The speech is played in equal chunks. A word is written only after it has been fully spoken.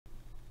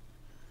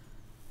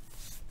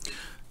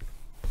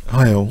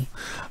Hi all.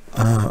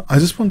 I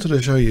just wanted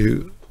to show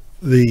you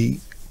the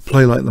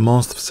Play Like the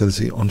Master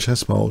facility on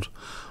Chess Mold.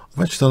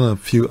 I've actually done a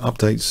few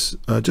updates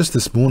just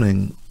this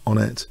morning on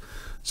it.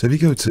 So if you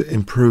go to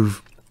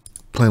improve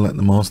Play Like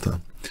the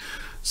Master,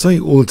 say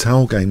all the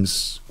Tal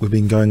games we've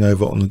been going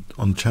over on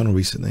the channel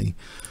recently,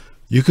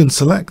 you can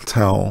select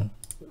Tal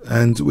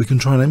and we can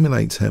try and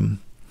emulate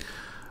him.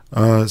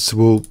 So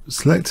we'll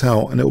select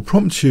Tal and it will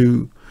prompt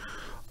you.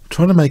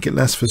 Trying to make it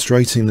less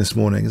frustrating this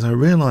morning, as I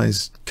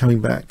realised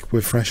coming back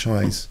with fresh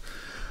eyes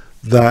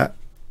that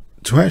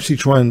to actually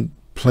try and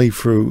play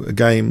through a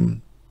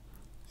game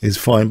is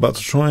fine, but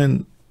to try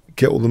and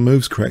get all the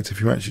moves correct if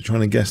you're actually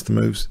trying to guess the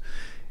moves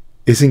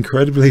is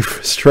incredibly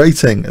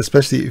frustrating,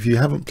 especially if you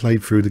haven't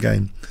played through the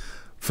game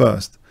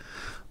first.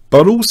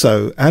 But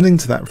also adding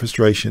to that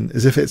frustration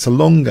is if it's a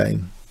long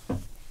game.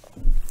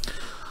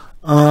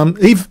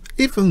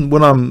 Even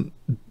when I'm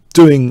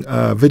doing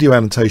video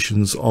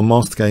annotations on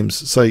master games,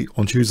 say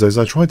on Tuesdays,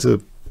 I try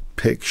to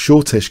pick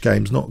shortish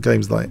games, not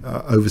games like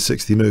over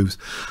 60 moves.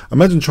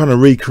 Imagine trying to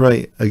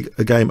recreate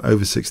a game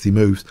over 60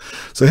 moves.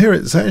 So here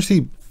it's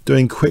actually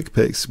doing quick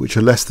picks which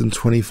are less than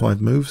 25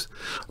 moves.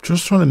 I'm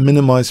just trying to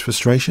minimize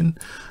frustration,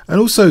 and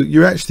also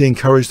you're actually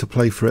encouraged to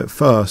play for it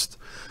first.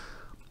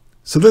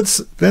 So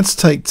let's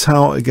take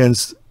Tal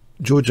against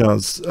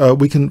Georgia's.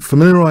 We can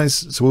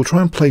familiarize, so we'll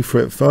try and play for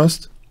it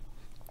first.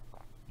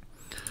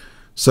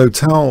 So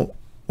Tal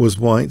was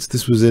white.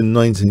 This was in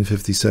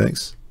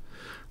 1956.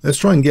 Let's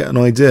try and get an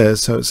idea.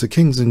 So it's a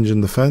King's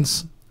Engine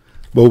defense.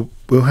 Well,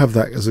 we'll have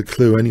that as a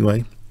clue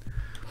anyway.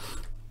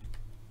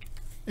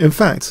 In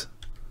fact,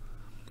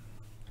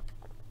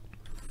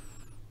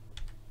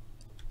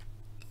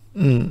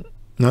 no,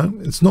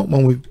 it's not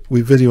one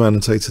we video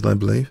annotated, I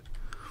believe.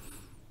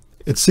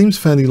 It seems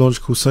fairly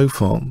logical so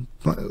far.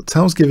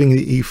 Tal's giving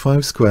the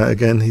e5 square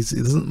again. He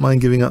doesn't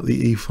mind giving up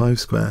the e5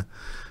 square,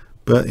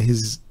 but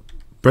he's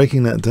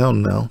breaking that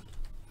down now.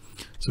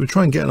 So we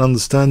try and get an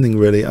understanding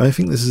really. I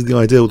think this is the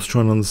ideal, to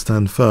try and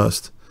understand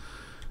first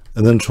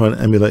and then try and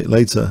emulate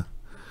later.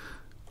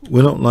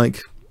 We're not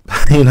like,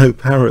 you know,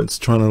 parrots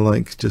trying to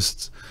like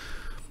just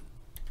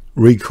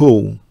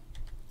recall.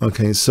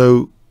 Okay,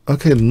 so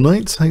okay,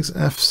 knight takes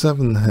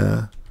f7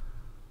 here.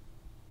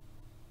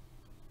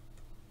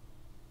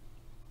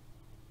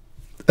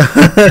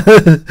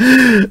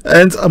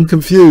 And I'm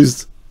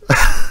confused.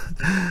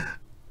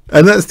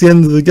 And that's the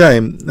end of the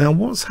game. Now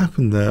what's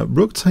happened there?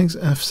 Rook takes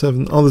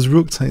f7. Oh, there's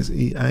rook takes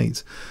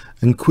e8,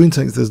 and queen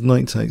takes. There's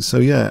knight takes. So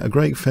yeah, a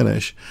great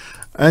finish.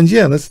 And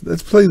yeah, let's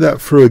play that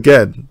through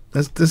again.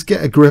 Let's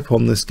get a grip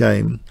on this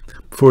game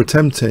before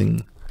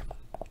attempting,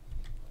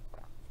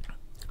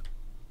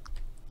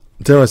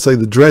 dare I say,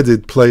 the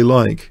dreaded play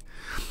like.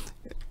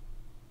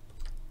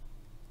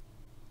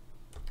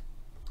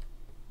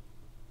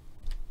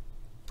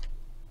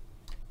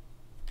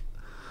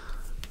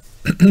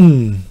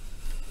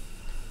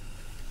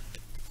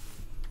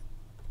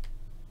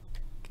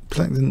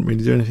 Black didn't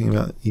really do anything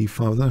about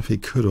e5. I don't know if he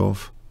could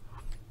have.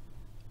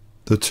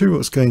 The two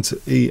rooks going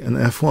to e and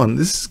f1.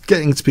 This is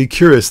getting to be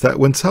curious, that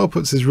when Tal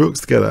puts his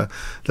rooks together,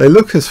 they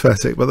look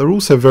aesthetic, but they're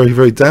also very,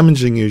 very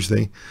damaging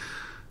usually.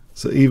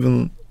 So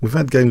even we've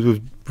had games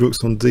with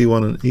rooks on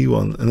d1 and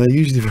e1, and they're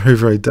usually very,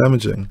 very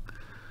damaging.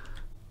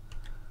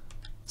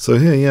 So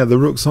here, yeah, the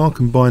rooks are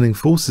combining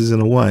forces in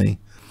a way.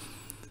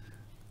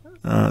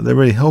 They're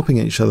really helping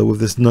each other with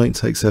this knight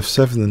takes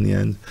f7 in the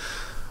end.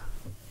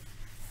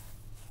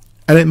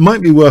 And it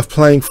might be worth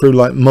playing through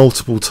like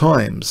multiple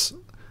times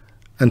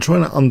and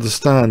trying to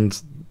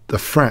understand the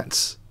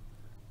frets,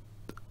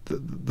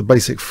 the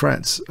basic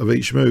frets of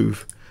each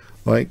move.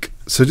 Like,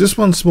 so just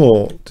once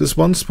more,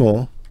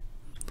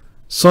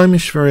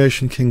 Simish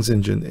variation King's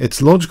Engine. It's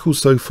logical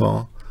so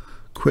far.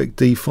 Quick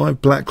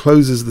d5, black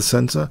closes the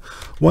center.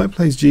 White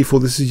plays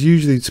g4. This is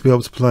usually to be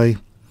able to play,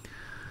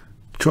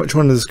 trying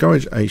to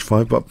discourage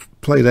h5, but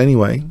played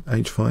anyway,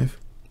 h5.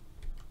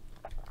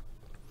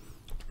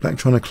 Black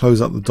trying to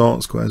close up the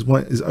dark squares.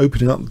 White is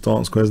opening up the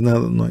dark squares now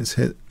that the knight's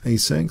hit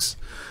a6.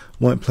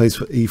 White plays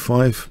for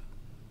e5.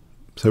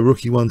 So rook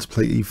e1 to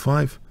play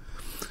e5.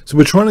 So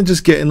we're trying to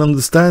just get an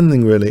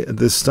understanding really at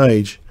this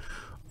stage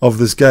of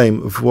this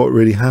game of what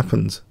really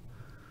happened.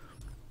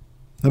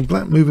 Now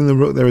black moving the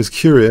rook there is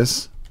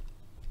curious.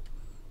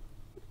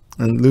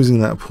 And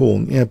losing that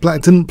pawn. Yeah,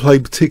 black didn't play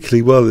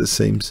particularly well, it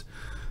seems,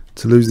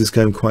 to lose this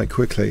game quite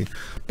quickly.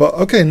 But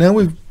okay, now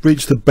we've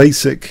reached the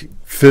basic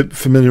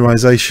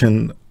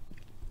familiarization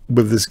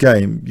with this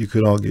game, you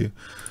could argue.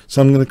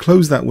 So I'm going to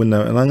close that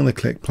window and I'm going to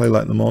click Play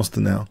Like the Master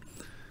now.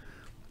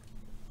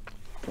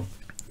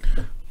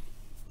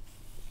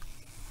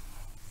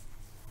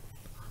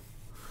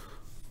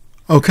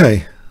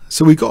 Okay,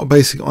 so we got a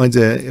basic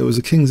idea. It was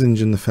a King's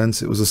Engine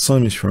defense. It was a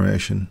Simish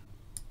variation.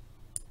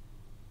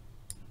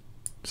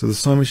 So the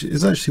Simish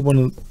is actually one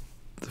of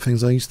the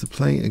things I used to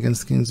play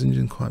against the King's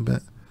Engine quite a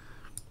bit.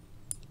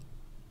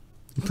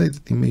 I played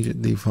the immediate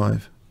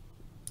d5.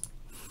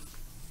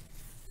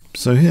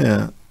 So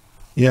here,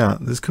 yeah,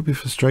 this could be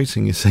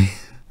frustrating, you see.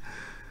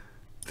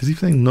 Is he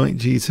playing knight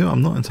g2?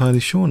 I'm not entirely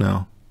sure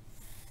now.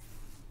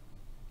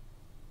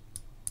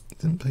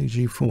 Didn't play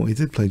g4. He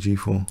did play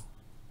g4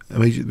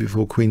 immediately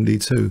before queen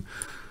d2.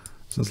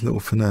 So that's a little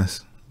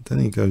finesse. Then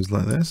he goes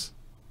like this.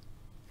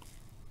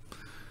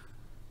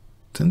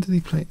 Then did he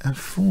play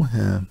f4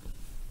 here?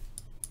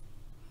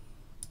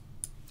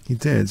 He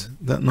did.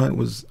 That knight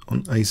was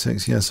on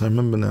a6. Yes, I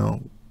remember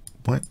now.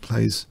 White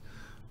plays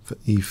for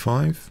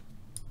e5.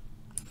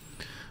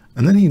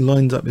 And then he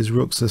lined up his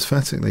rooks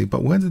aesthetically.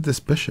 But where did this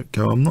bishop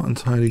go? I'm not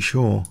entirely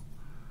sure.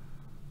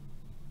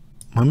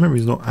 My memory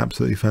is not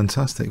absolutely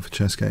fantastic for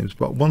chess games.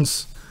 But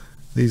once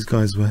these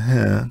guys were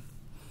here...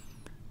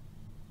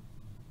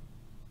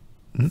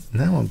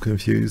 Now I'm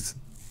confused.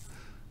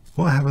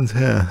 What happened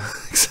here?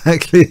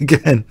 Exactly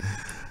again.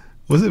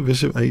 Was it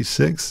bishop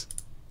h6?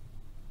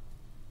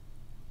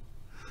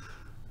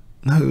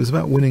 No, it was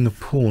about winning a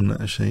pawn,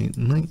 actually.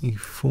 Knight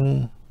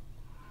e4.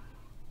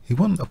 He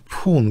won a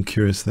pawn,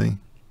 curiously.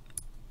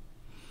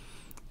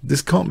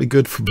 This can't be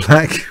good for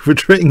black,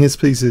 retreating his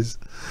pieces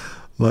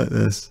like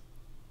this.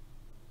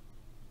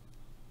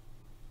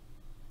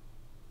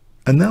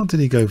 And now did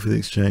he go for the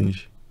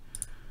exchange?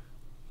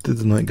 Did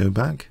the knight go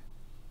back?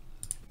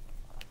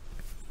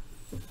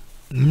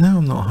 No,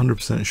 I'm not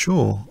 100%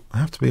 sure. I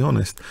have to be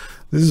honest.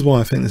 This is why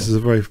I think this is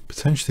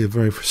potentially a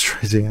very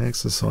frustrating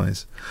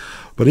exercise.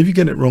 But if you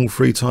get it wrong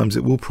 3 times,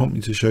 it will prompt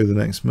you to show the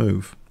next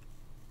move.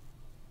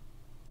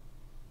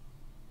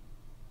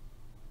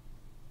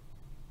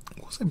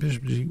 Wasn't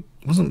bishop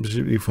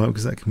e5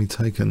 because that can be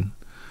taken.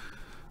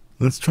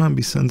 Let's try and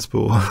be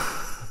sensible.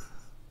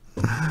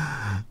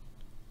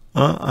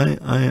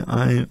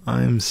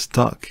 I'm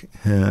stuck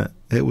here.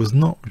 It was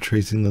not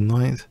retreating the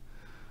knight.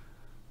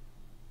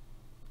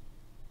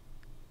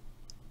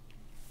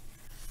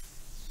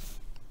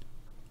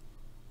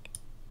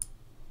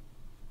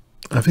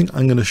 I think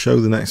I'm going to show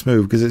the next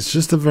move because it's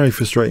just a very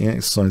frustrating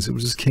exercise. It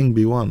was just king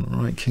b1,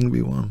 right? King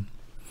b1.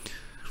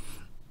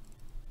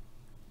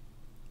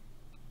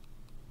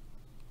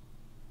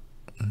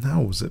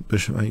 Now was it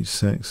bishop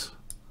h6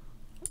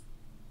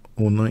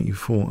 or knight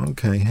e4?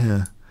 Okay,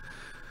 here.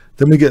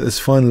 Then we get this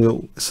final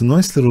little, it's a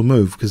nice little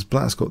move because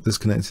black's got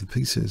disconnected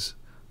pieces.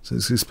 So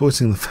it's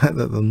exploiting the fact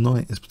that the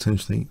knight is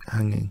potentially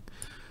hanging.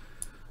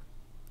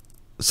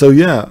 So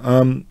yeah,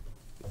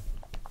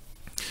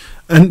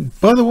 and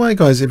by the way,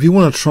 guys, if you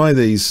want to try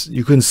these,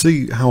 you can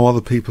see how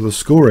other people are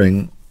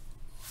scoring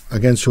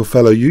against your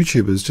fellow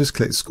YouTubers. Just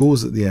click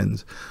scores at the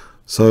end.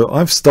 So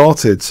I've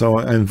started, so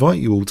I invite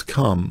you all to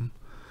come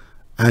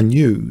and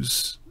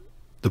use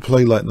the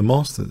Play Like the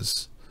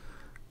Masters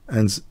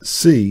and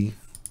see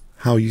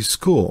how you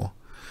score.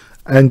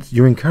 And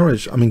you're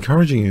encouraged, I'm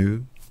encouraging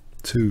you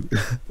to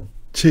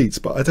cheat,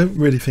 but I don't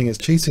really think it's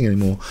cheating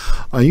anymore.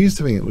 I used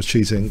to think it was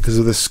cheating because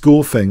of the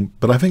score thing,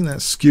 but I think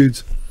that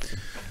skewed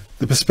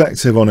the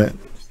perspective on it.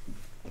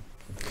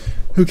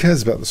 Who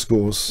cares about the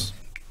scores?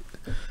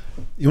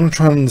 You want to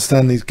try and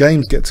understand these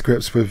games, get to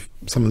grips with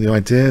some of the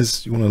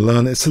ideas, you want to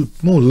learn. It's a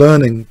more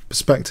learning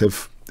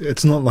perspective.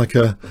 It's not like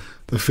the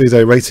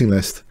FIDE rating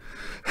list.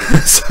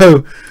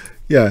 So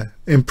yeah,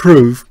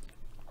 improve,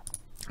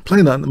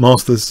 play like the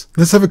Masters.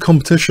 Let's have a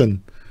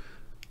competition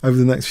over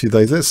the next few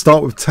days. Let's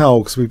start with Tal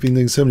because we've been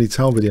doing so many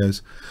Tal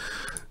videos.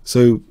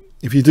 So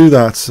if you do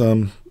that,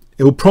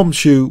 it will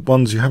prompt you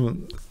ones you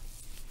haven't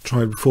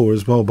tried before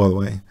as well, by the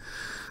way.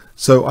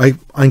 So I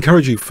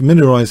encourage you,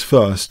 familiarize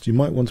first. You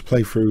might want to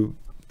play through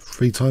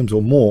 3 times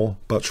or more,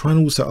 but try and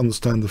also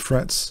understand the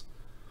threats,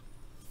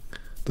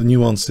 the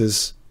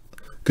nuances,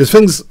 because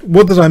things,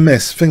 what did I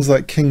miss? Things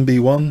like king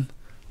b1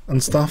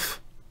 and stuff.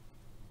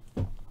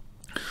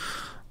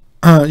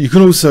 You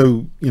can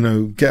also, you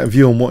know, get a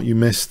view on what you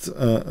missed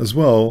as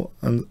well,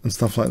 and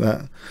stuff like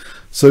that.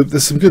 So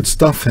there's some good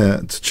stuff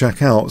here to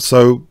check out.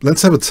 So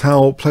let's have a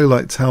Tal, Play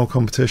Like Tal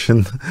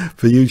competition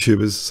for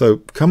YouTubers. So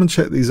come and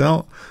check these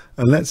out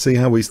and let's see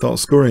how we start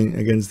scoring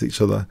against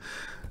each other.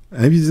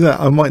 And if you do that,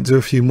 I might do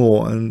a few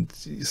more, and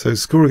so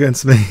score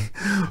against me.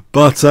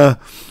 But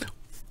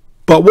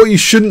what you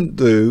shouldn't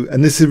do,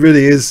 and this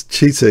really is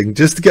cheating,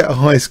 just to get a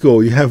high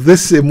score, you have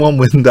this in one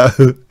window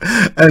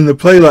and the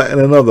Play Like in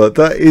another.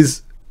 That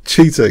is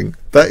cheating.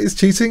 That is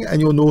cheating,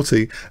 and you're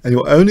naughty, and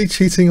you're only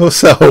cheating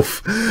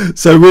yourself.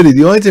 So really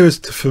the idea is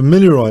to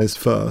familiarize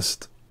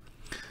first,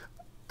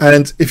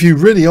 and if you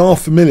really are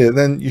familiar,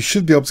 then you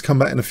should be able to come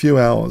back in a few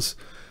hours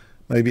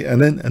maybe,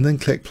 and then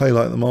click Play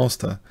Like the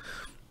Master,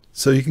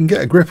 so you can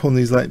get a grip on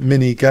these like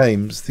mini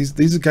games.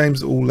 These are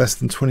games all less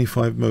than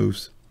 25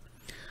 moves.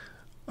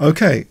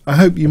 Okay, I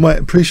hope you might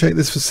appreciate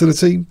this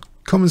facility.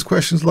 Comments,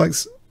 questions,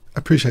 likes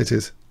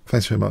appreciated.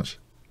 Thanks very much.